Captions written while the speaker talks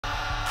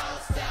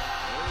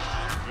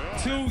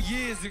2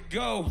 years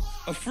ago,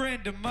 a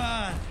friend of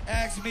mine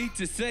asked me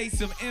to say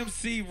some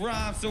MC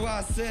rhyme, so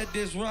I said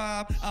this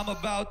rhyme I'm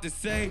about to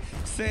say.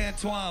 Say,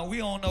 Antoine, we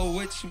don't know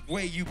which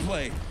way you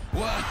play.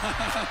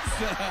 That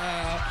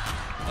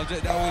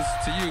was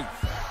to you.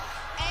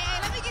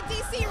 Hey, let me get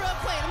DC real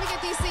quick. Let me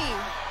get DC.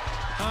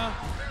 Huh?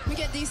 Let me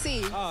get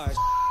DC. Oh,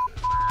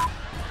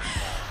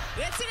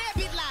 Let's see that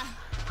beat lie.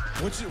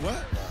 What?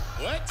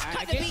 What?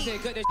 I guess they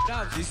cut that shit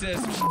off. She said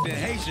some shit in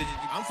Haitian.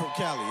 I'm from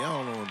Cali. I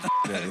don't know what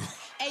that is.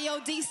 Hey, yo,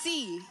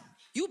 DC,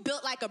 you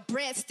built like a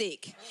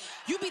breadstick.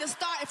 You be the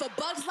star if A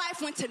Bug's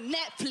Life went to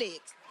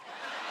Netflix.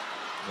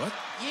 What?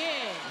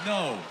 Yeah.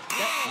 No.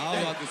 I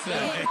was about to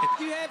say.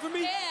 You had for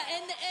me? Yeah,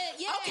 and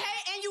yeah.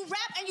 Okay, and you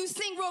rap and you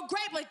sing real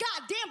great, but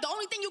goddamn, the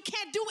only thing you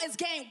can't do is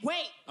gain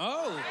weight.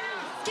 Oh.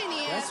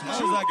 Skinny ass.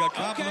 That was like a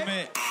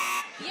compliment.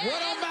 Yeah,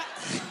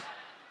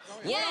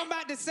 What I'm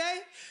about to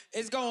say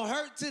is gonna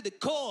hurt to the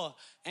core.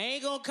 I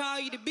ain't gonna call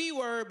you the B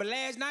word, but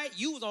last night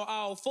you was on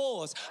all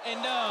fours. And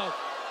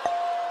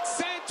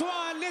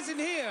Santoine, listen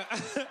here.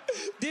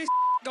 This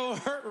gonna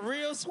hurt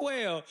real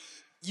swell.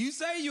 You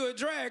say you a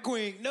drag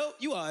queen. Nope,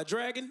 you are a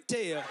dragon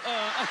tail.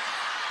 DC,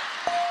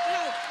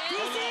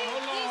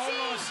 Hold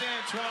on,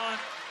 Santoine.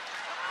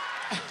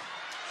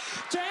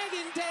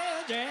 Dragon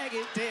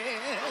tail.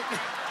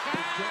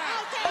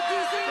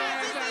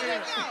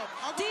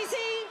 DC,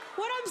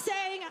 what I'm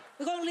saying,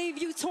 we're gonna leave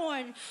you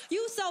torn.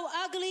 You so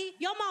ugly,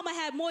 your mama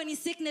had morning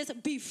sickness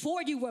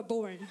before you were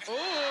born.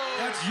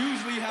 That's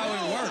usually how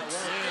it works.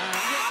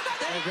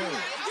 You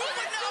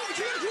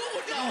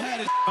would know. You don't have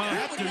it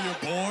after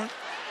you're born.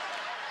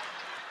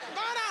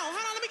 Hold on,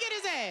 let me get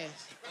his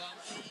ass.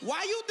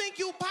 Why you think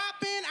you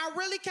poppin'? I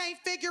really can't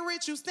figure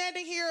it. You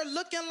standing here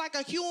looking like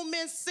a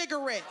human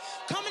cigarette.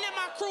 Coming in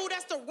my crew,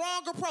 that's the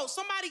wrong approach.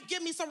 Somebody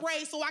give me some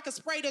rays so I can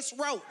spray this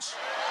roach.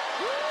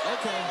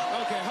 Okay,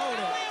 hold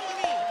on.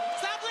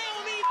 Stop playing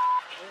with me.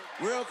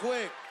 Real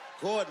quick,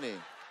 Courtney,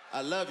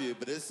 I love you,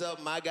 but it's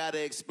something I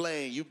gotta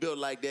explain. You built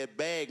like that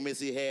bag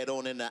Missy had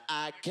on in the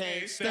I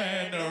Can't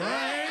Stand the Rain.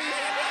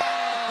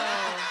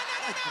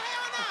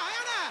 Hell no.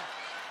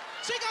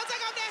 She gonna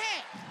take off that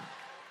hat.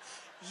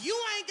 You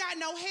ain't got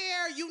no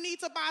hair. You need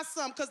to buy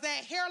some, because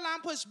that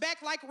hairline pushed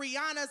back like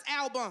Rihanna's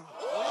album.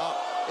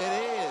 It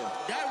is.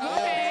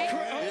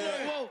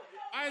 Whoa.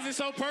 Why is it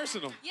so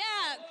personal?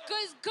 Yeah,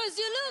 cause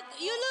you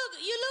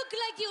look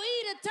like you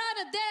eat a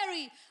ton of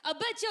dairy. I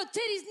bet your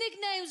titties'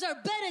 nicknames are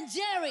Ben and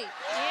Jerry.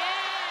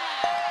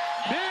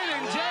 Yeah. Ben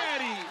and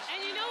Jerry.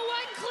 And you know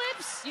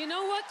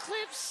what,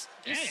 Clips?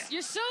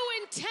 You're so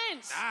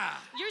intense.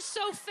 You're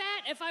so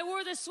fat, if I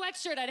wore the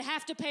sweatshirt, I'd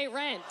have to pay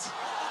rent.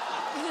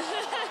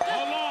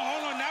 Hold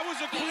on. That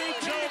was a clean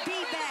joke.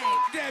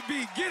 That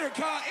beat, get her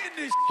car in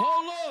this.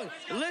 Hold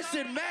on.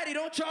 Listen, Maddie,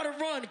 don't try to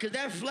run, because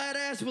that flat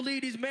ass will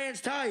leave these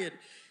mans tired.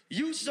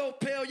 You so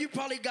pale, you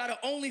probably got an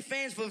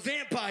OnlyFans for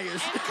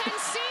vampires. And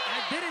conceited.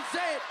 I didn't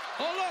say it.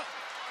 Hold on.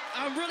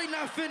 I'm really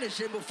not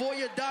finished. And before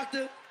your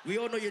doctor, we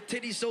all know your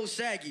titties so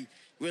saggy.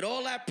 With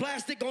all that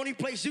plastic, only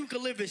place you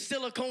can live is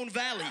Silicon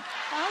Valley.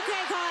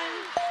 Okay, Con,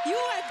 you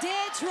are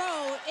dead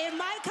troll. In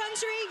my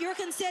country, you're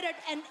considered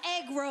an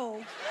egg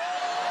roll.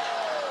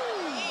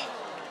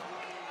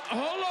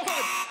 Hold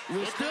on.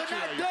 We're still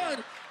not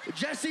done.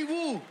 Jesse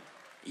Wu,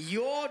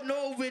 you all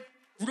know with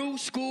new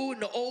school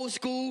and the old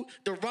school,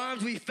 the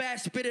rhymes we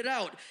fast spit it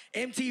out.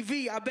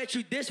 MTV, I bet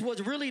you this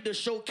was really the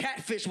show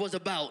Catfish was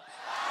about.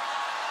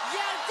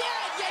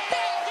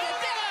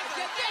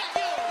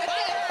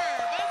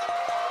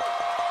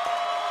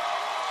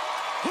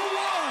 Who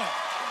won?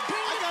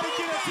 I gotta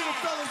get up to the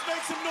fellas.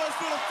 Make some noise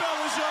for the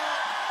fellas, y'all.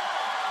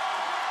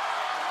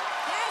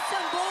 That's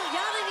some bull.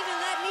 Y'all didn't even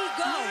let me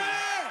go.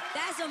 Yeah.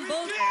 That's some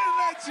bull. We didn't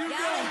let you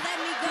Y'all go. didn't let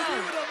me go.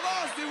 We would have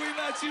lost if we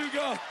let you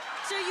go.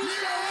 So you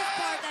show this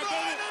part that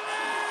they didn't.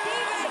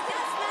 D-Ray,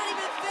 that's not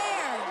even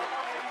fair.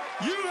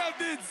 You have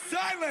been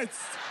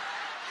silenced.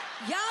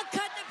 Y'all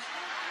cut the...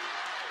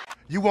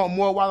 You want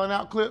more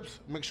WildNOut clips?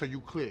 Make sure you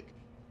click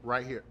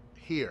right here.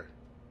 Here.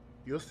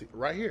 You'll see.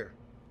 Right here.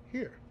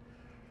 Here.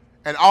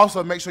 And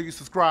also make sure you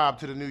subscribe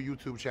to the new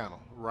YouTube channel.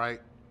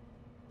 Right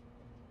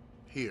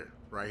here.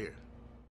 Right here.